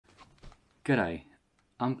G'day,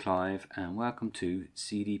 I'm Clive and welcome to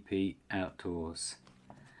CDP Outdoors.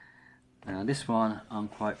 Now this one I'm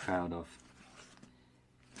quite proud of.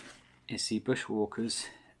 It's the Bushwalkers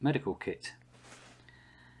Medical Kit.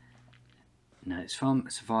 Now it's from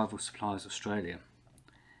Survival Supplies Australia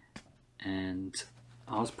and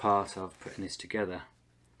I was part of putting this together.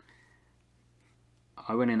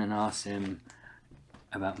 I went in and asked them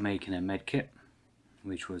about making a med kit,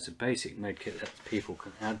 which was a basic med kit that people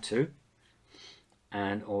can add to,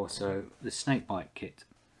 and also the snakebite kit,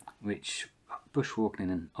 which bushwalking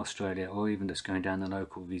in Australia or even just going down the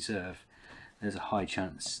local reserve, there's a high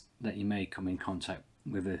chance that you may come in contact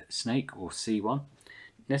with a snake or see one.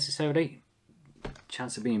 Necessarily,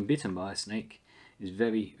 chance of being bitten by a snake is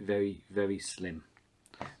very, very, very slim.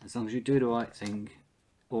 As long as you do the right thing,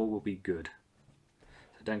 all will be good.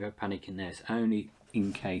 So don't go panicking there. It's only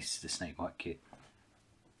in case the snakebite kit.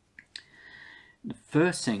 The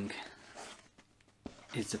first thing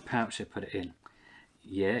is the pouch they put it in.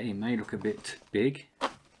 Yeah, it may look a bit big,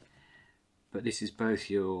 but this is both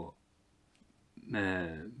your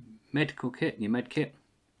medical kit, your med kit,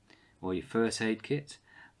 or your first aid kit,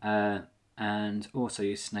 and also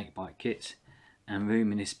your snakebite kit, and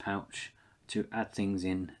room in this pouch to add things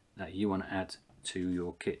in that you want to add to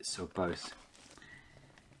your kits, or both.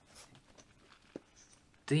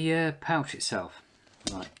 The pouch itself,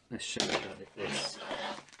 right, let's show you this.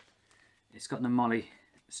 It's got the Molle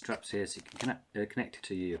straps here, so you can connect it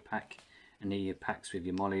to your pack, and your packs with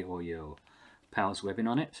your Molle or your PALS webbing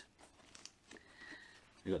on it.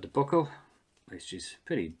 We've got the buckle, which is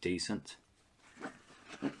pretty decent,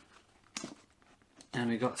 and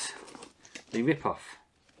we've got the rip off,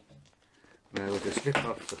 where we'll just rip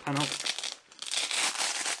off the panel,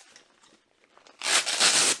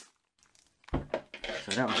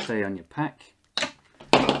 so that will stay on your pack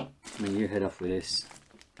when you head off with this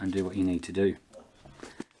and do what you need to do.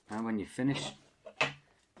 And when you finish,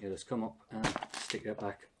 you'll just come up and stick that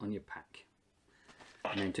back on your pack,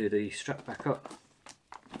 and then do the strap back up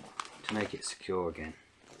to make it secure again.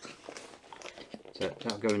 So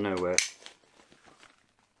that'll go nowhere.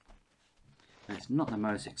 And it's not the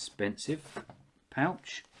most expensive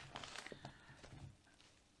pouch,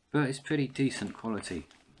 but it's pretty decent quality.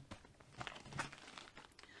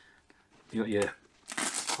 You got your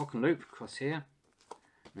hook and loop across here,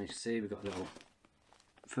 and you can see we've got a little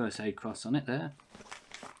first aid cross on it there.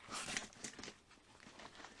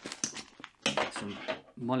 Some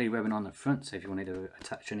Molle webbing on the front, so if you wanted to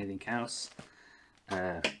attach anything else,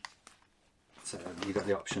 so you've got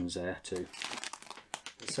the options there too.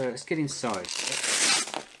 So let's get inside.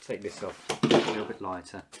 Let's take this off, a little bit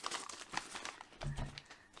lighter.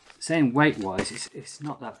 Saying weight wise, it's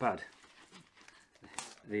not that bad.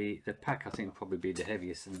 The pack I think will probably be the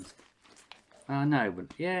heaviest, and no, but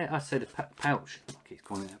yeah, I'd say the pouch, I keep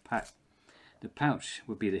calling it a pack, the pouch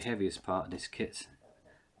would be the heaviest part of this kit,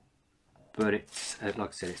 but it's, like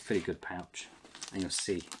I said, it's a pretty good pouch, and you'll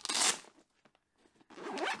see.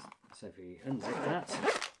 So if you unzip that,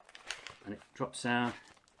 and it drops down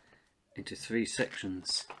into 3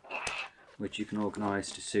 sections, which you can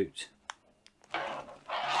organise to suit.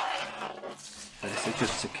 Let's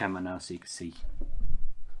adjust the camera now so you can see.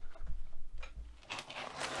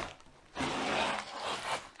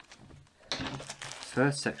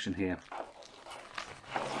 First section here,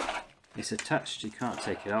 it's attached, you can't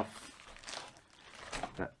take it off,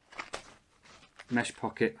 but mesh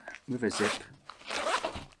pocket with a zip,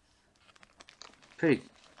 pretty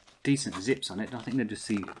decent zips on it. I think they're just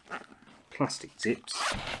the plastic zips,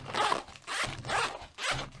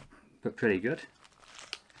 but pretty good.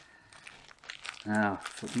 Now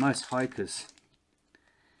for most hikers,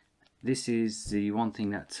 this is the one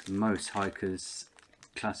thing that most hikers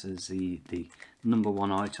class as the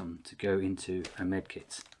 #1 item to go into a med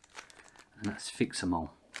kit, and that's fix a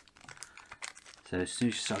mole. So as soon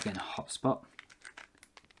as you start getting a hot spot,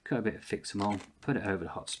 cut a bit of fix a mole, put it over the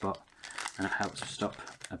hot spot, and it helps stop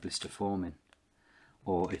a blister forming.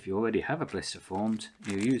 Or if you already have a blister formed,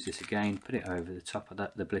 you use this again, put it over the top of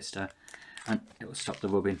the blister, and it will stop the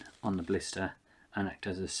rubbing on the blister and act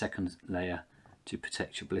as a second layer to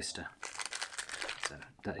protect your blister. So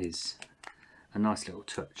that is a nice little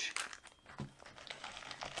touch.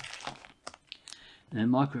 And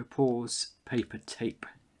micro pores paper tape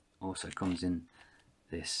also comes in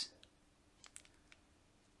this.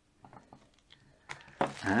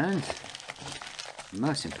 And the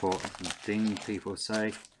most important thing people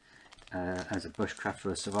say as a bushcrafter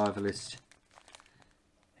or survivalist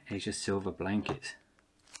is your silver blanket.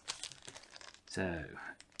 So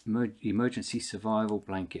emergency survival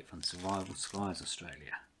blanket from Survival Supplies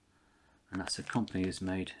Australia. and that's the company who's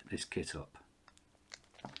made this kit up.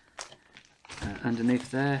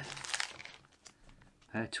 Underneath there,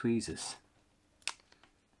 a pair of tweezers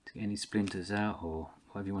to get any splinters out or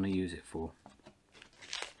whatever you want to use it for.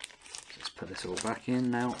 Let's put this all back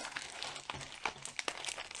in now.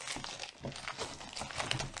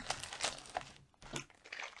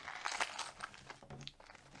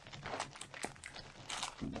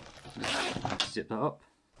 Zip that up.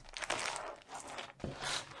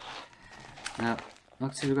 Now,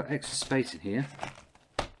 like I said, we've got extra space in here.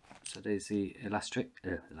 So there's the elastic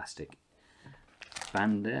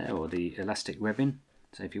band there, or the elastic webbing.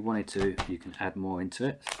 So if you wanted to, you can add more into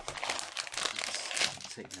it.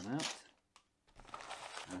 Let's take them out.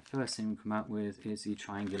 And the first thing we come out with is the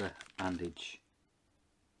triangular bandage.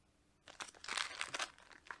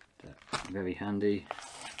 Very handy.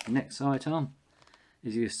 Next item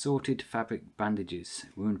is the assorted fabric bandages,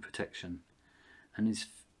 wound protection, and there's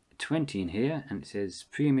 20 in here, and it says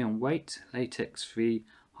premium weight, latex free,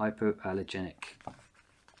 hypoallergenic.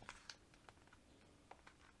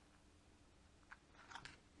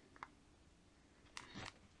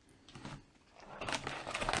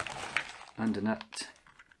 Under that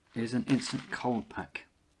is an instant cold pack.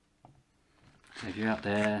 So if you're out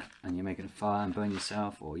there and you're making a fire and burn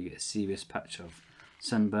yourself, or you get a serious patch of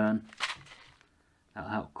sunburn, that'll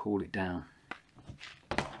help cool it down.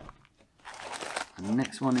 And the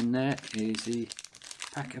next one in there is the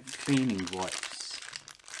pack of cleaning wipes.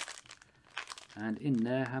 And in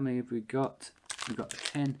there, how many have we got? We've got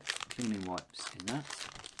 10 cleaning wipes in that.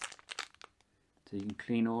 So you can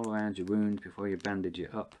clean all around your wound before you bandage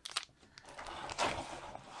it up,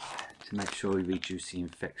 to make sure you reduce the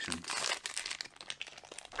infections.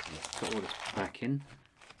 Let's put all this back in.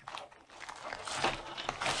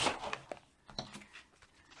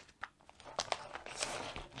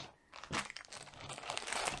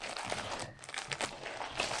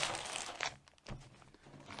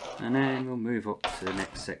 And then we'll move up to the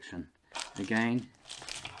next section. Again,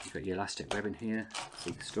 you've got your elastic webbing here, so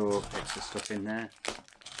you can store extra stuff in there.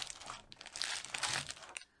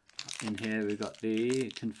 In here we've got the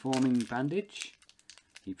conforming bandage,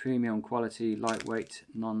 the premium quality lightweight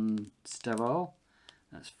non-sterile.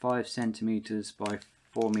 That's 5 centimeters by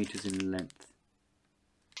 4 meters in length.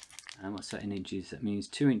 And what's that in inches? That means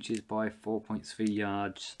 2 inches by 4.3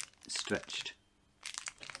 yards stretched.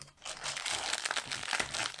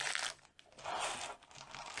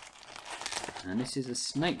 And this is a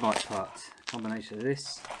snake bite part, a combination of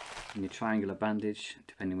this and your triangular bandage,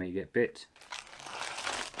 depending where you get bit.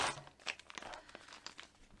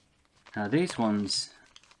 Now these ones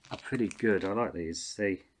are pretty good. I like these.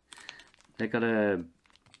 They got a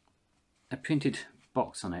printed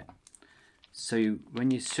box on it, so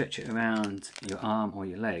when you stretch it around your arm or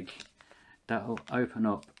your leg, that will open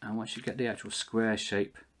up, and once you get the actual square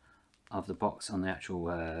shape of the box on the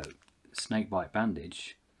actual snake bite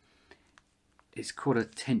bandage, it's called a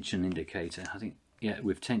tension indicator. I think, yeah,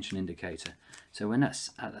 with tension indicator. So when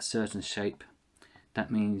that's at a certain shape, that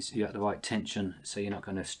means you're at the right tension, so you're not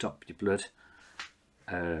going to stop your blood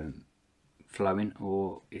flowing,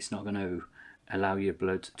 or it's not going to allow your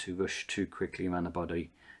blood to rush too quickly around the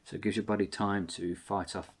body. So it gives your body time to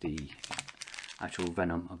fight off the actual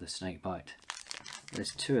venom of the snake bite.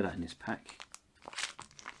 There's 2 of that in this pack.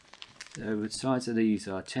 So the size of these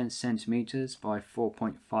are 10 centimeters by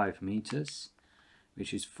 4.5 meters,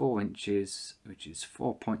 which is 4 inches, which is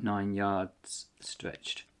 4.9 yards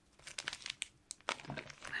stretched.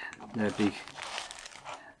 They'd be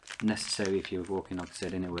necessary if you're walking, like I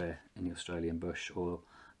said, anywhere in the Australian bush or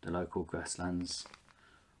the local grasslands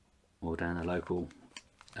or down a local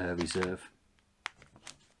reserve.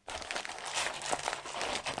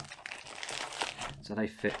 So they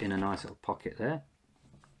fit in a nice little pocket there.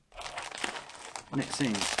 Next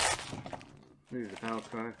thing, move the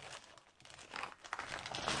Velcro,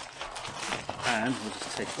 and we'll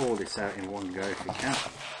just take all this out in one go if we can.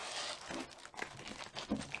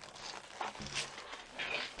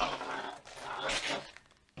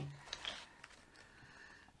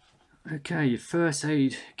 Okay, your first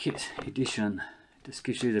aid kit edition. This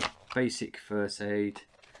gives you the basic first aid,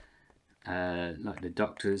 like the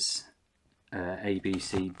doctor's A, B,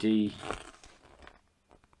 C, D,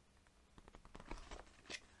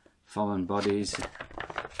 foreign bodies,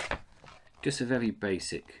 just a very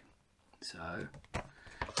basic. So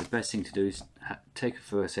the best thing to do is take a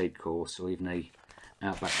first aid course, or even a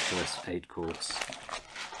outback first aid course,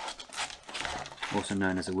 also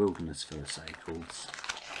known as a wilderness first aid course.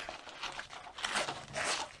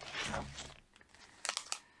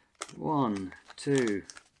 1, 2,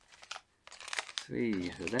 3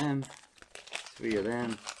 of them, 3 of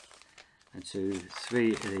them, and 2,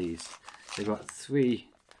 3 of these. They've got 3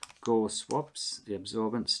 gauze swabs, the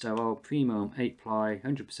absorbent, sterile, premium 8-ply,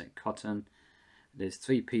 100% cotton. There's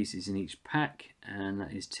 3 pieces in each pack, and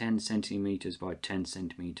that is 10 centimeters by 10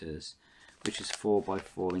 centimeters, which is 4 by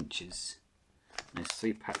 4 inches. There's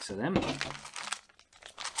 3 packs of them.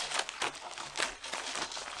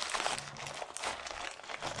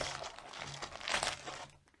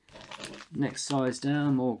 Next size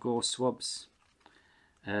down, more gauze swabs.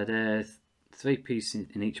 There's 3 pieces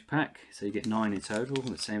in each pack, so you get 9 in total,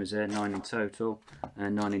 the same as there, 9 in total,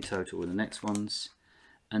 and 9 in total with the next ones.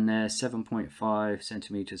 And they're 7.5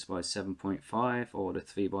 centimeters by 7.5, or the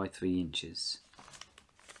 3 by 3 inches.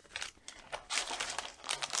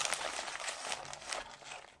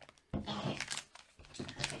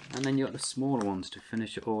 And then you got the smaller ones to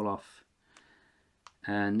finish it all off.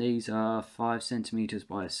 And these are 5 centimeters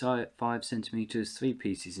by 5 centimeters, 3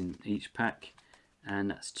 pieces in each pack, and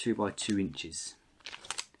that's 2 by 2 inches.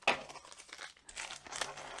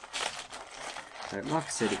 So like I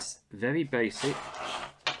said, it's very basic.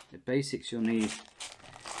 The basics you'll need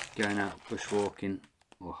going out bushwalking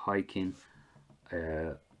or hiking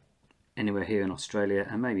anywhere here in Australia,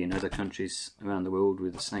 and maybe in other countries around the world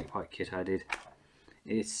with the snakebite kit I did.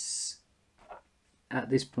 It's at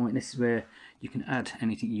this point, this is where you can add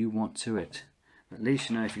anything you want to it. But at least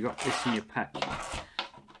you know if you've got this in your pack,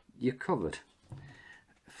 you're covered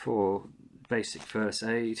for basic first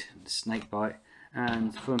aid, snakebite,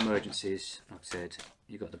 and for emergencies. Like I said,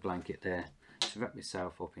 you've got the blanket there to wrap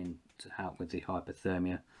yourself up in to help with the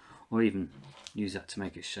hypothermia, or even use that to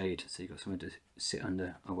make a shade so you've got somewhere to sit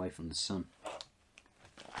under away from the sun.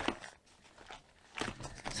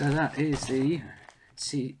 So that is the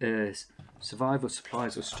Survival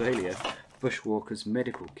Supplies Australia Bushwalkers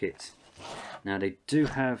Medical Kit. Now they do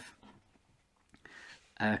have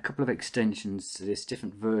a couple of extensions to this,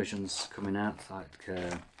 different versions coming out, like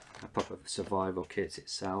a proper survival kit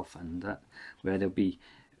itself, and that, where there'll be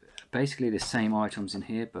basically the same items in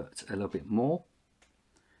here but a little bit more.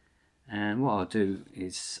 And what I'll do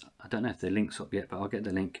is, I don't know if the link's up yet, but I'll get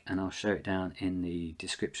the link and I'll show it down in the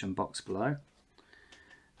description box below.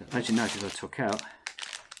 But as you notice, I took out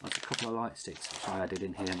a couple of light sticks which I added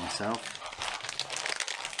in here myself.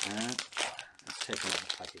 And let's take a look at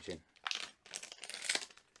the packaging.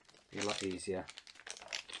 Be a lot easier.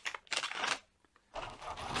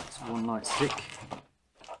 That's 1 light stick.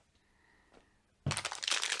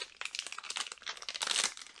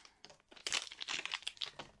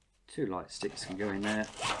 Two light sticks can go in there.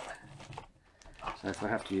 So if I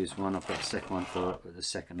have to use one, I've got a second one for the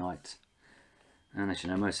second night. And as you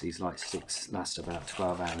know, most of these light sticks last about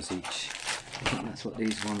 12 hours each. I think that's what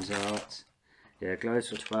these ones are at. Yeah, it glows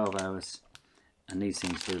for 12 hours, and these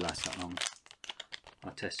things do last that long. I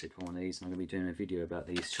tested one of these, and I'm going to be doing a video about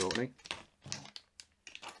these shortly.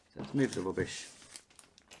 So let's move the rubbish.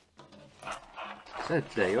 So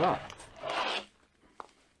there you are.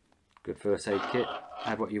 Good first aid kit.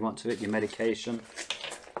 Add what you want to it, your medication.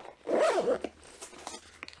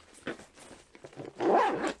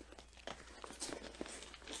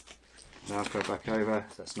 Velcro back over,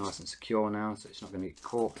 so that's nice and secure now, so it's not going to get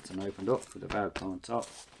corked and opened up with the Velcro on top.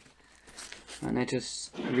 And then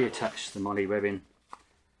just reattach the Molle webbing.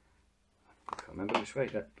 I can't remember which way,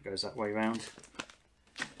 that goes that way round.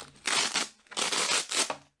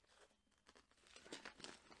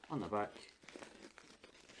 On the back.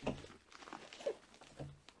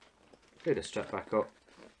 Glue the strap back up.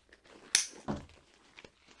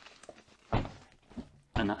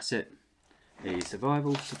 And that's it. The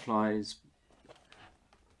Survival Supplies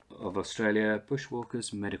of Australia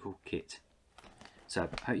Bushwalkers Medical Kit. So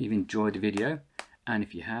I hope you've enjoyed the video, and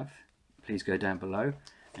if you have, please go down below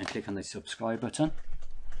and click on the subscribe button.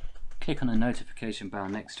 Click on the notification bell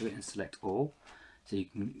next to it and select all, so you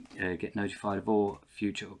can get notified of all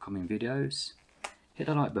future upcoming videos. Hit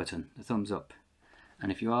the like button, the thumbs up,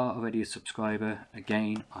 and if you are already a subscriber,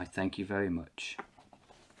 again I thank you very much.